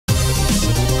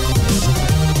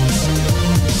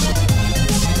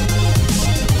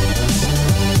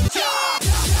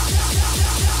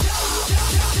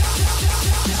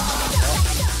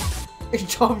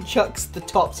Tom chucks the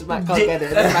tops and Matt can't get it,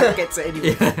 and then Matt gets it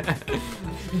anyway.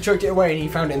 You chucked it away and he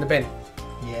found it in the bin.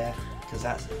 Yeah, because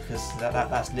that's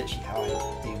literally how I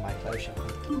do my clothes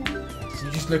shopping. So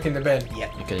you just look in the bin.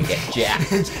 Yeah. You're gonna get jacked.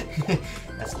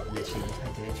 That's literally what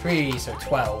I do. 3, so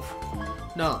 12.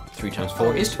 No. 3 times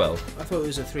 4 is 12. I thought it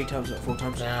was a 3 times, not 4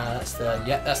 times. Nah, that's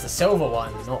the silver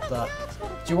one, not the.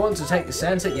 Do you want to take the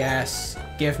center? Yes.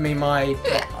 Give me my.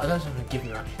 I don't want to give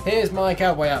me that. Here's my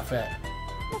cowboy outfit.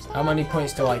 How many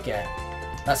points do I get?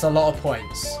 That's a lot of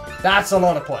points. That's a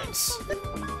lot of points.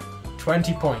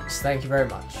 20 points. Thank you very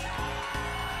much.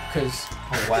 Because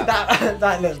wow.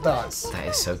 that little dance. That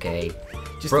is so gay.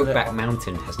 Just Brokeback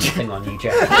Mountain has nothing on you,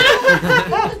 Jack.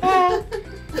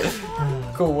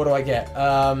 Cool. What do I get?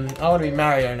 I want to be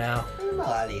Mario now.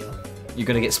 Mario. You're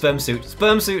gonna get sperm suit.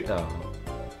 Sperm suit. Oh.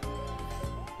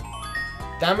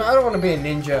 Damn it! I don't want to be a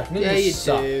ninja. Ninjas Yeah, you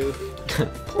suck. do.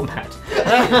 Poor Matt.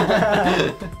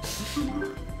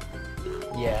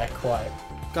 Yeah, quite.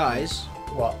 Guys,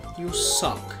 What? you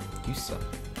suck. You suck.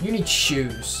 You need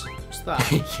shoes. What's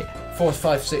that? Yeah. 4,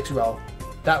 5, 6 roll.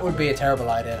 That would be a terrible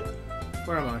idea.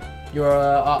 Where am I? You're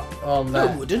up on No,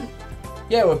 there. it wouldn't.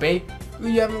 Yeah, it would be.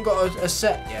 You haven't got a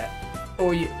set yet.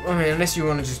 Or you, I mean, unless you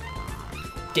want to just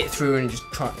get through and just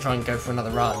try and go for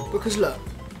another run. Because look.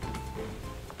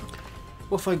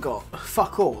 What have I got?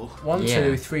 Fuck all. 1, Yeah.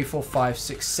 2, 3, 4, 5,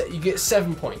 6, 7. You get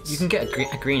 7 points. You can get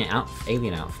a green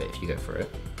alien outfit if you go for it.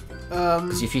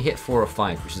 Because if you hit 4 or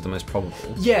 5, which is the most probable,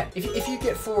 Yeah, if you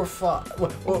get 4 or 5,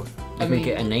 well, you can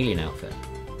get an alien outfit.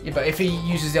 Yeah, but if he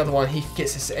uses the other one, he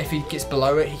gets. If he gets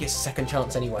below it, he gets a second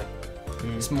chance anyway.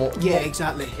 It's more. Yeah,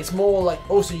 exactly. It's more like.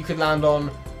 Also, you could land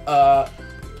on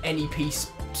any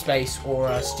piece space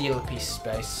or steal a piece of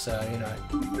space. So you know,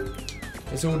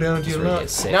 it's all down to your So you luck. get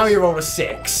 6. Now you roll a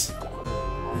 6.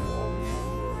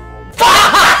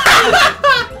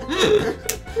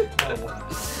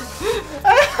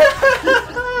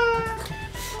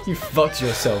 You fucked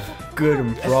yourself good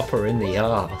and proper in the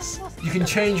arse. You can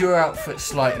change your outfit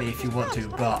slightly if you want to,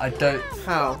 but I don't.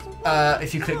 How?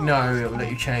 If you click no, it will let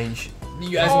you change.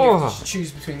 You have to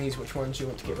choose between these which ones you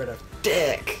want to get rid of.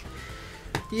 Dick.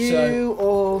 You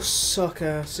all suck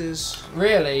asses.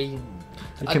 Really,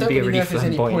 I can don't be a really really know if there's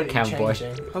any flamboyant point in cowboy.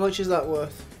 changing. How much is that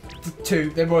worth? 2,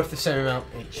 they're worth the same amount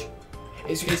each.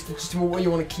 It's just what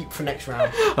you want to keep for next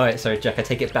round. Alright, sorry, Jack, I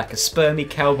take it back. A spermy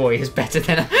cowboy is better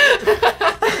than a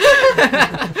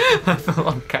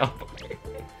full-on cowboy.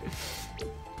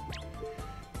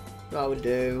 That would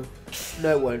do.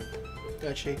 No, it won't.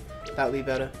 Actually, that would be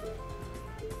better.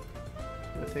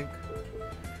 I think.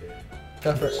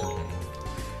 Go for it. So lame.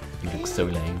 You look so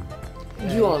lame.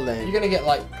 Yeah, You are lame. You're gonna get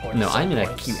like points. No, I'm in a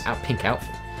 7 points. cute pink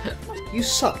outfit. You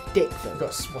suck dick You've though.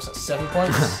 got what's that? 7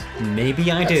 points.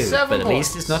 Maybe I That's do, 7 but at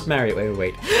least points. it's not Mario.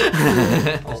 Wait.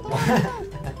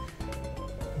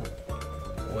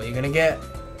 What are you gonna get?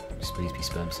 Just please be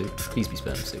sperm suit. Please be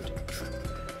sperm suit.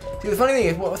 See, the funny thing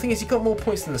is, the thing is, he got more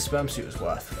points than the sperm suit was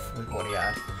worth with what he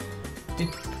had.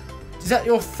 Is that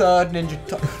your 3rd ninja?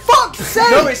 Fuck's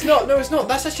sake! No, it's not. No, it's not.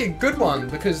 That's actually a good one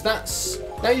because that's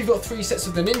now you've got 3 sets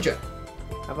of the ninja.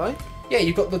 Have I? Yeah,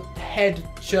 you've got the head,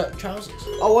 shirt, trousers.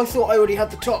 Oh, I thought I already had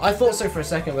the top. I thought so for a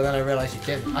second, but then I realised you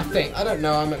didn't. I think. I don't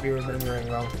know. I might be remembering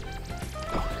wrong.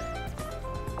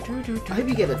 I hope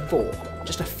you get a 4,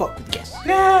 just to fuck with you.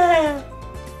 Yeah.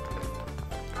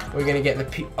 We're gonna get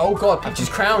the oh god, Peach's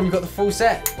crown. You got the full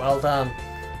set. Well done.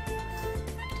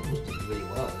 Really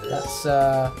well. That's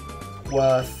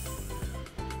worth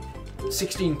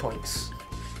 16 points.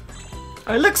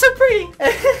 I look so pretty.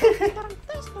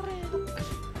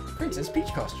 Princess Peach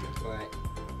costume. Right.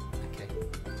 Okay.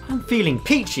 I'm feeling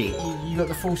peachy. You got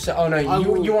the full set. Oh no,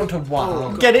 will- you wanted 1.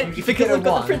 Oh, Get it? You Because get a I've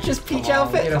got 1. the Princess Peach Come on,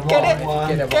 outfit. get a Get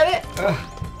 1. it? Get a 1. Get it?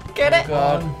 Get it? Oh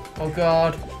god. Oh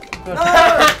god.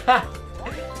 Oh, god.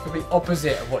 It's gonna be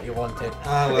opposite of what you wanted.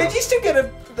 Oh, Did you still get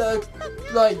you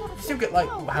still get like,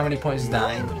 how many points is that?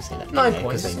 9. I'm gonna say that 9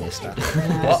 because points. they missed it.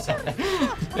 What?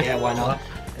 Yeah, why not?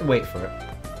 Wait for it.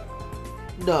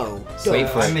 No. Wait don't.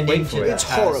 for it. I'm a Wait ninja for it. that It's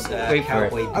has, horrible. Wait for it.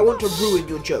 cowboy I want to ruin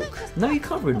your joke. No, you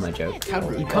can't ruin my joke. Can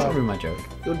ruin You it. can't ruin my joke.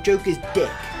 Your joke is dick.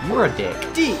 You're a dick.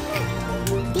 Dick.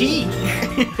 D.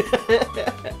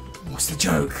 What's the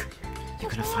joke? You're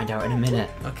gonna find out in a minute.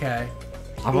 Okay.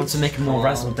 I want to make it more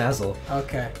razzle dazzle.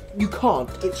 Okay. You can't.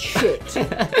 It's shit.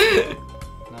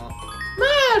 No.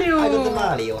 Mario! I got the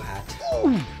Mario hat.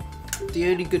 The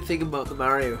only good thing about the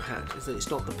Mario hat is that it's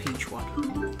not the peach one.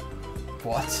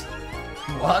 What?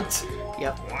 What?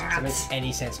 Yep. Doesn't make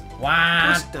any sense. Of What?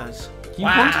 course it does. You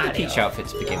wanted a peach outfit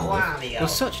to begin with. Mario. You're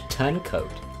such a turncoat.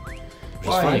 Which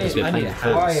is funny because we're I need playing a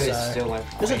full. hat. Why is So- still my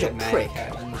You're such a prick.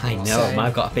 I know, Same.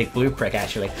 I've got a big blue prick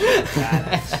actually.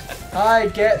 I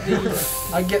get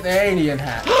the alien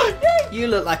hat. You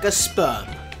look like a sperm.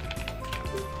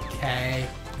 Okay.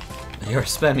 You're a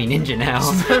spermy ninja now.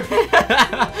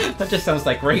 That just sounds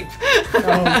like rape.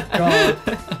 Oh god.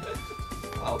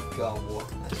 Oh god, what?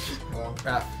 Well,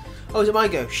 Right. Oh, is it my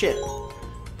go? Shit.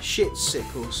 Shit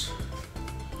sickles.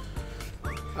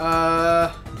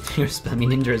 You're a spermy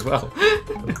ninja as well.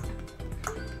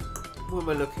 What am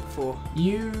I looking for?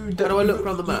 You. Where do I look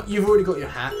around the map? You've already got your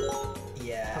hat.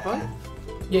 yeah. Have I?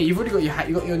 Yeah, you've already got your hat.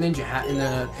 You got your ninja hat in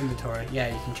the inventory.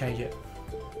 Yeah, you can change it.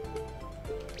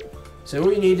 So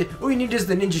all you need is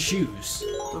the ninja shoes,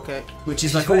 Okay. which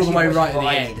is like all the way right at the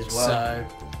Right end. as well.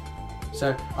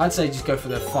 So I'd say just go for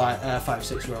the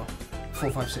 5-6 roll,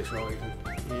 4-5-6 roll even.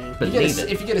 Yeah. But You get leave a, it.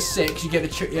 if you get a 6, you get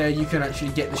the you can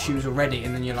actually get the shoes already,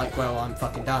 and then you're like, well, I'm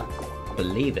fucking done.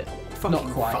 Believe it. Fucking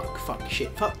Not quite. Fuck,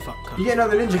 shit, fuck. You get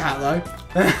another ninja hat though.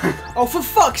 Oh, for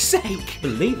fuck's sake!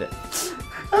 Believe it.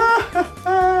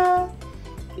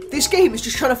 This game is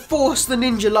just trying to force the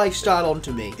ninja lifestyle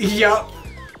onto me. Yup.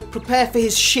 Prepare for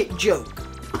his shit joke.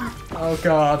 Oh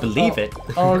god. Believe Oh- it.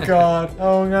 Oh god.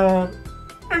 Oh god.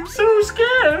 I'm so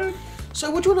scared.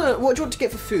 So what do you want to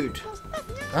get for food?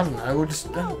 I don't know. We'll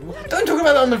just don't talk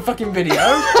about that on the fucking video.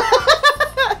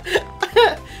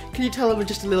 Can you tell I'm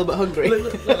just a little bit hungry?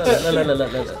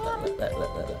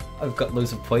 I've got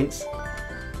loads of points.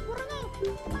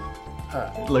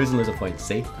 Loads and loads of points.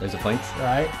 See? Loads of points.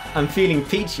 Right. I'm feeling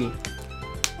peachy.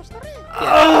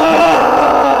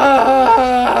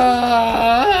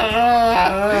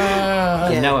 Yeah.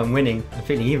 And now I'm winning. I'm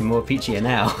feeling even more peachier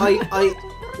now.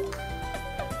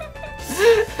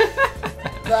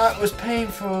 That was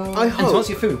painful. I And to hope.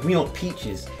 answer your food, we want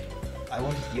peaches. I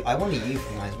want to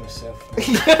euphemize myself.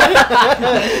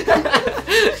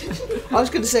 I was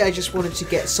going to say I just wanted to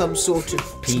get some sort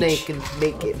of Peach. snake and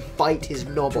make it bite his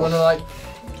knob Do you want to off.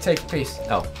 like take a piece?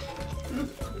 Oh.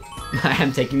 I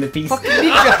am taking the piece. Fucking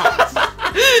ninja!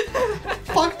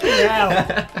 Fucking hell!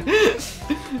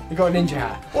 You got a ninja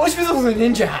hat. What's with all the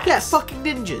ninja hats? Yeah, fucking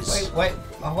ninjas. Wait.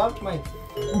 What happened to my?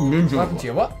 What happened to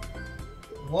you? What?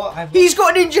 What? He's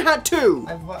got a ninja hat too!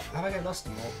 Have I got lost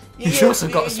them all? You've also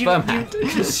got a sperm hat. You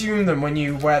consume them when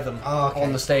you wear them Oh, okay.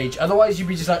 on the stage. Otherwise, you'd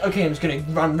be just like, okay, I'm just gonna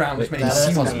run around with many that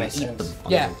consume doesn't them. make Eat sense. them.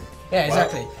 on Yeah, the- yeah,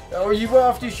 exactly. Or you go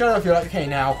after you show off, you're like, okay,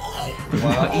 now.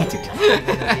 Well, Eat it. I'm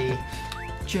gonna be.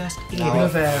 Just eat No, the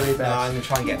very No, best. I'm gonna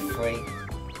try and get 3.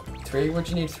 3? What do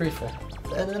you need 3 for?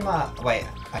 Wait,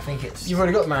 I think it's. You've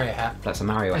already got the Mario hat. That's a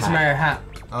Mario It's a hat. Mario hat.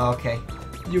 Oh, okay.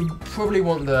 You probably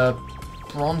want the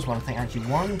bronze one, I think. Actually,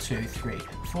 1, 2, 3,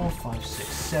 4, 5, 6,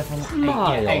 7, 8.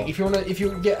 Mario. Yeah, 8. If you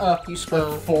get a You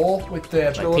spell 4 with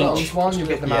the peach one, you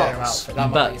get the Mario Butts. outfit. That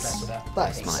might be Butts. better there.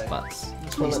 Butts. My butts.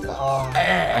 Please, that. oh,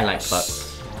 I like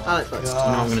butts. I like butts. You know what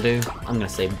I'm gonna do? I'm gonna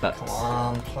say butts. come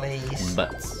on, please.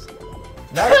 Butts.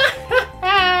 No.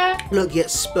 Look, you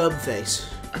get sperm face.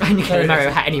 And you get a Mario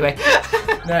hat anyway.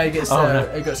 No, it gets Oh, the no.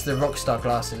 it gets the Rockstar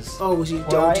glasses. Oh, was he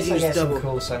Well, I did you guess I use get some double?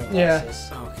 cool sunglasses.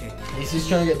 Oh, okay. He's just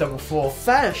trying to get double 4.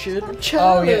 Fashion challenge.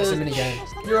 Oh yeah, it's a mini game.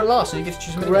 You're a last, so you get to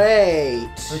choose a mini game. Great.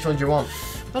 Which one do you want?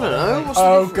 I don't know. What's the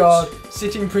Oh difference? god,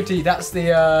 sitting pretty. That's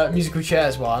the musical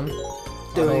chairs one.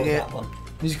 Doing I it. love that one.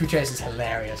 Musical chairs is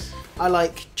hilarious. I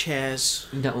like chairs.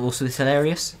 You know what also is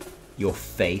hilarious? Your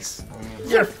face.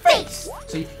 Your face.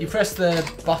 So you press the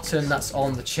button that's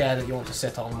on the chair that you want to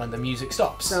sit on when the music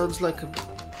stops. Sounds like a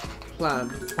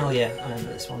plan. Oh yeah, I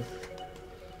remember this one.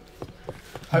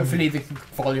 Hopefully the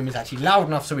volume is actually loud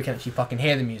enough so we can actually fucking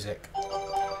hear the music.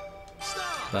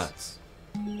 Butts.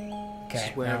 This Okay.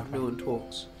 is where now- no one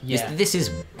talks. yeah. This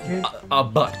is a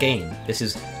butt game. This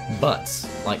is butts.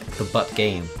 Like the butt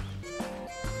game.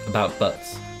 About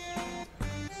butts.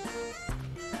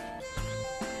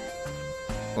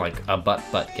 Like a butt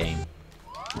game.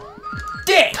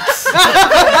 Dicks.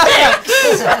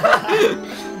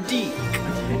 Deek.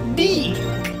 Deek.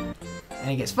 And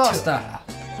he gets faster.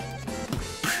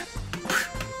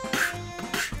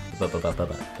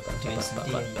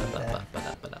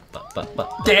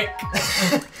 Dick.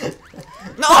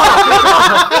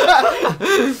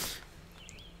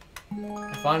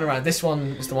 Final round. This one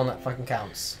is the one that fucking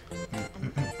counts.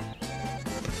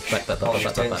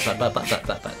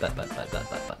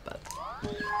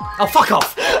 Oh, fuck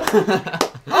off!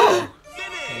 What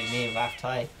do you mean, left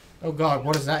eye? Oh god,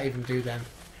 what does that even do then?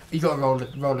 You got to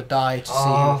roll a die to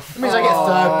Oh, see. It means I get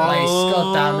 3rd place.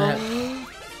 God damn it.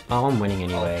 Oh, I'm winning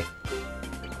anyway.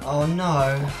 Oh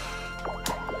no.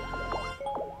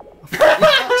 For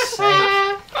fuck's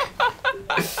sake.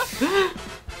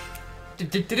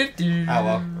 Do-do-do-do-do. Oh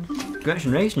well.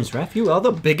 Congratulations, Raph. You are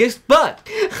the biggest butt.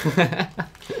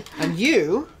 And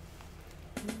you?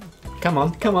 Come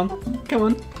on, come on, come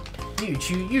on. You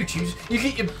choose. You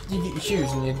get your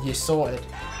shoes and you're sorted.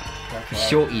 Okay.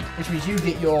 Shorty. Which means you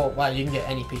get your. Well, you can get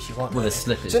any piece you want. Well, the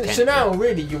slippers. So now,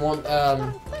 really, you want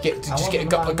get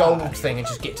a gold bag. thing and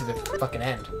just get to the fucking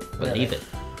end. Believe it.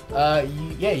 Yeah,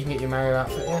 you can get your Mario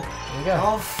outfit. Yeah, there you go.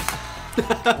 Oh.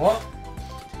 What?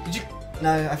 Did you?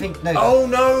 No, I think no. Oh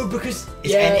no, because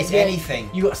It's anything.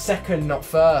 You got second, not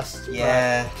first.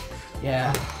 Yeah. Right.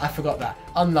 Yeah, I forgot that.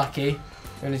 Unlucky.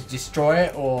 You want to destroy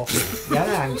it or?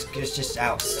 Yeah, no, it's just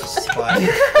out. It's fine.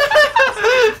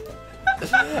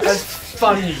 That's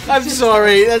funny. I'm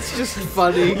sorry, that's just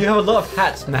funny. You have a lot of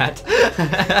hats, Matt.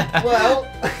 Well,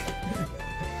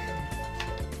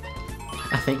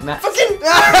 I think Matt's. fucking.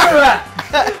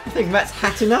 I think Matt's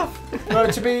hat enough. No,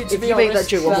 to be If you honest, make that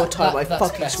joke one more time, I that's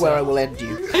fucking better. swear I will end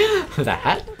you. With a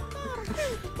hat?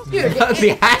 You don't That would get be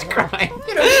hat crime.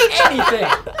 You don't get anything.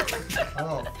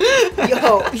 Oh.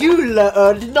 Yo, you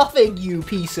learned nothing, you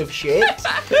piece of shit.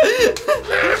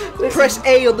 Press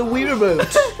A on the Wii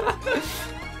remote.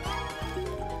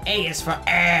 A is for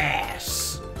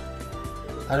ass.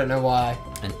 I don't know why.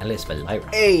 And L is for Lyra.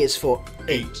 A is for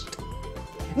 8.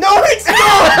 No, it's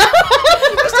not!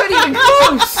 That's not even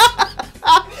close!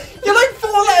 You're like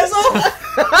 4 letters off!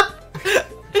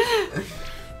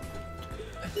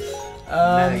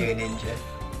 Now you're a ninja.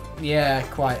 Yeah,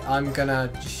 quite. I'm gonna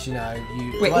just, you...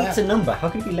 Wait, Well, eight's a number. How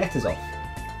can it be letters off?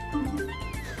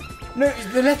 No,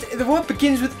 the word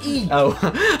begins with E. Oh,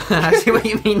 I see what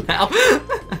you mean now.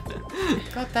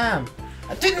 God damn.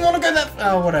 I didn't want to go that...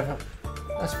 Oh, whatever.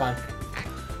 That's fine.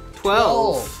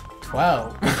 12.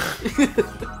 12.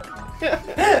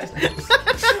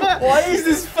 Why is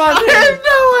this funny? I have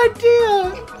no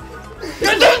idea.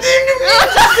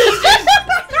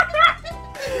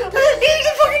 I need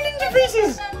the fucking ninja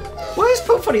pieces! Why is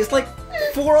Pope funny? It's like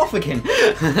 4 off again.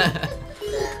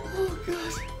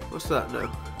 What's that now?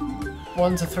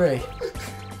 1 to 3. Is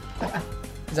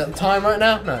that the time right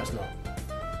now? No, it's not.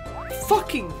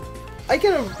 Fucking... I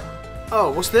get a...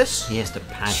 Oh, what's this? He has to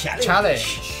pad.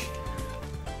 Challenge.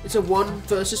 It's a 1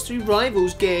 versus 3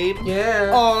 rivals game.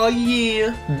 Yeah. Oh,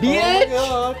 yeah. Bitch.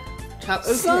 Oh, my God. Tap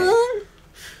okay.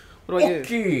 What do I do?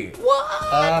 Okay. What?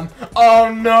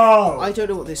 Oh no. I don't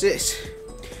know what this is.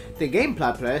 The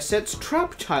gamepad player sets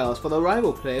trap tiles for the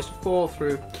rival players to fall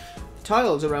through. The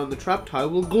tiles around the trap tile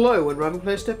will glow when rival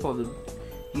players step on them.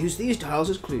 Use these tiles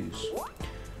as clues.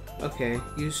 Okay,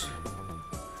 use...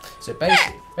 So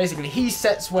basically, he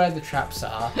sets where the traps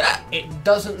are. It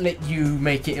doesn't let you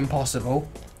make it impossible.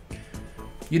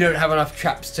 You don't have enough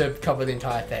traps to cover the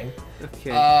entire thing.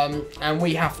 Okay. And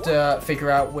we have to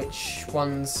figure out which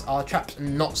ones are traps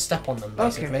and not step on them,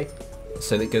 basically.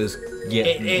 So that goes, yeah,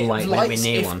 It like when we're lights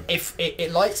near if, one. If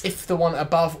it lights if the one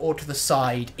above or to the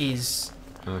side is...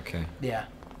 Okay. Yeah.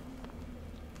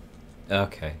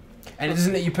 Okay. And it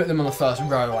doesn't let you put them on the first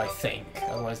row, I think.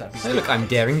 Otherwise that'd be... Hey, look, I'm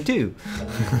daring too.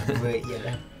 Wait,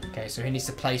 yeah. Okay, so he needs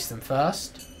to place them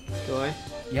first. Do I?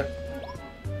 Yep.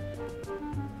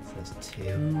 So there's 2.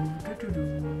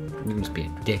 You must be a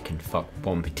dick and fuck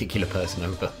one particular person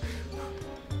over.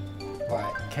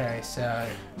 Right, Okay, so...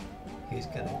 who's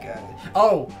gonna go?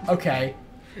 Oh, okay.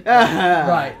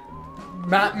 Right.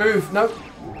 Matt, move. No.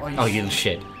 Oh, you little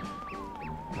shit.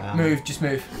 Move, just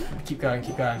move. Keep going,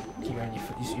 keep going. Keep going, you're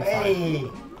fine. Hey!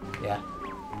 Yeah.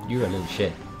 You're a little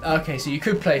shit. Okay, so you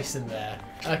could place them there.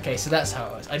 Okay, so that's how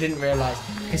it was. I didn't realise.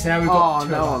 Okay, so now we've got Oh,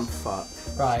 2 no, of I'm us.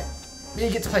 fucked. Right. You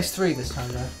get to place 3 this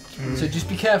time though. So just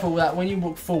be careful that when you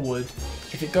walk forward,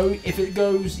 if it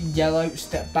goes yellow,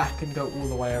 step back and go all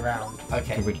the way around. I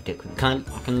Okay. can really dick with it. I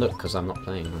can look because I'm not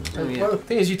playing. Oh, yeah. Well, the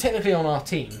thing is, you're technically on our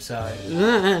team, so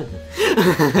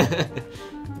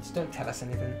just don't tell us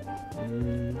anything.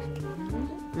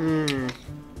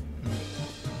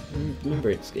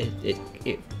 Remember,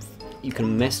 you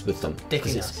can mess with them.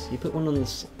 Dicking 'cause us. You put one on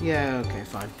this. Yeah, okay,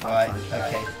 fine. Alright, fine.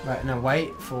 okay. Right, now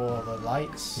wait for the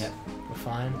lights. Yep. We're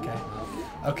fine. Okay.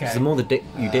 Okay. 'Cause the more the dick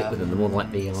you dip with them, the more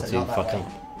likely you are So to not that fuck way.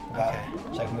 up. Right,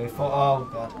 so I can move forward. Oh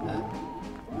god.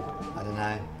 I don't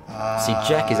know. See,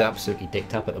 Jack is absolutely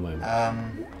dicked up at the moment.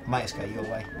 Might just go your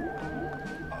way.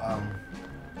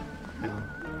 Hang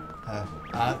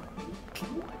on.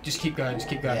 Just keep going. Just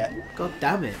keep going. Yeah. God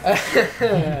damn it.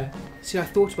 See, I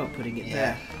thought about putting it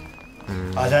there.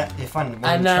 I don't. You find one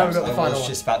And now we've trust, got the I final was one.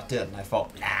 just about to do it, and I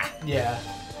thought, nah. Yeah.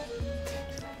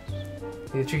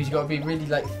 The trick is you got to be really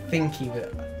like thinky with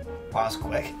it. That was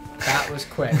quick. That was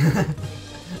quick.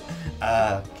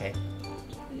 Okay.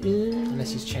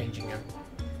 Unless he's changing them.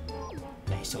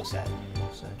 No, he's still set.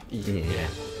 So. Yeah.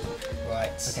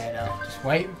 Right. Okay, now just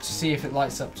wait to see if it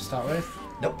lights up to start with.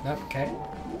 Nope. Nope. Okay.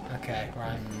 Okay.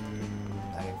 Right.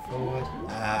 Going forward.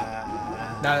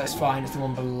 No, that's fine. It's the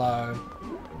one below.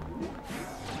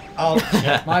 Oh,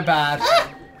 shit. My bad.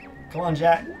 Come on,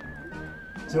 Jack.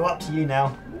 It's all up to you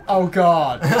now. Oh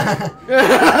god.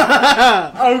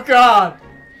 Oh god.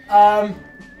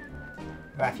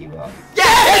 Wrap you up.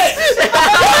 Yes!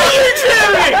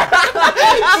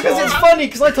 Because it's funny,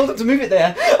 because I told him to move it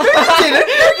there.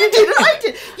 You didn't. I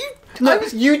did. No,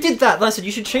 you did that. And I said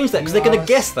you should change that because they're going to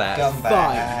guess that. Come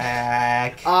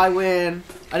back. I win.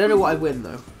 I don't know what I win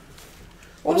though.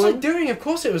 What was I doing? Of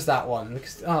course it was that one.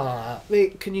 Because,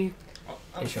 Wait, can you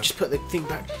sure. just put the thing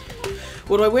back?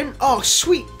 What do I win? Oh,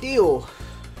 sweet deal.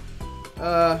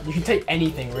 You can take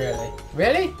anything, really.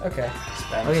 Really? Okay.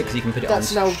 Oh yeah, because you can put it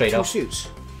That's on now straight 2 off. suits.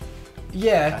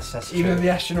 Yeah. That's even true. the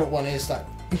astronaut one is like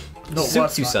not Suits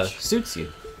worth you, sir. much. Suits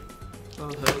you.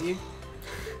 I'll hurt you.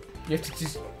 You have to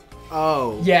just.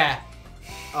 Oh. Yeah.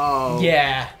 Oh.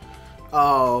 Yeah.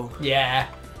 Oh. Yeah.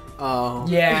 Oh.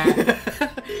 Yeah.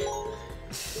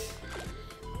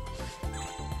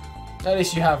 At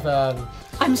least you have.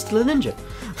 I'm still a ninja.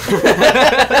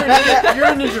 You're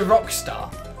a ninja rock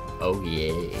star. Oh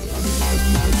yeah.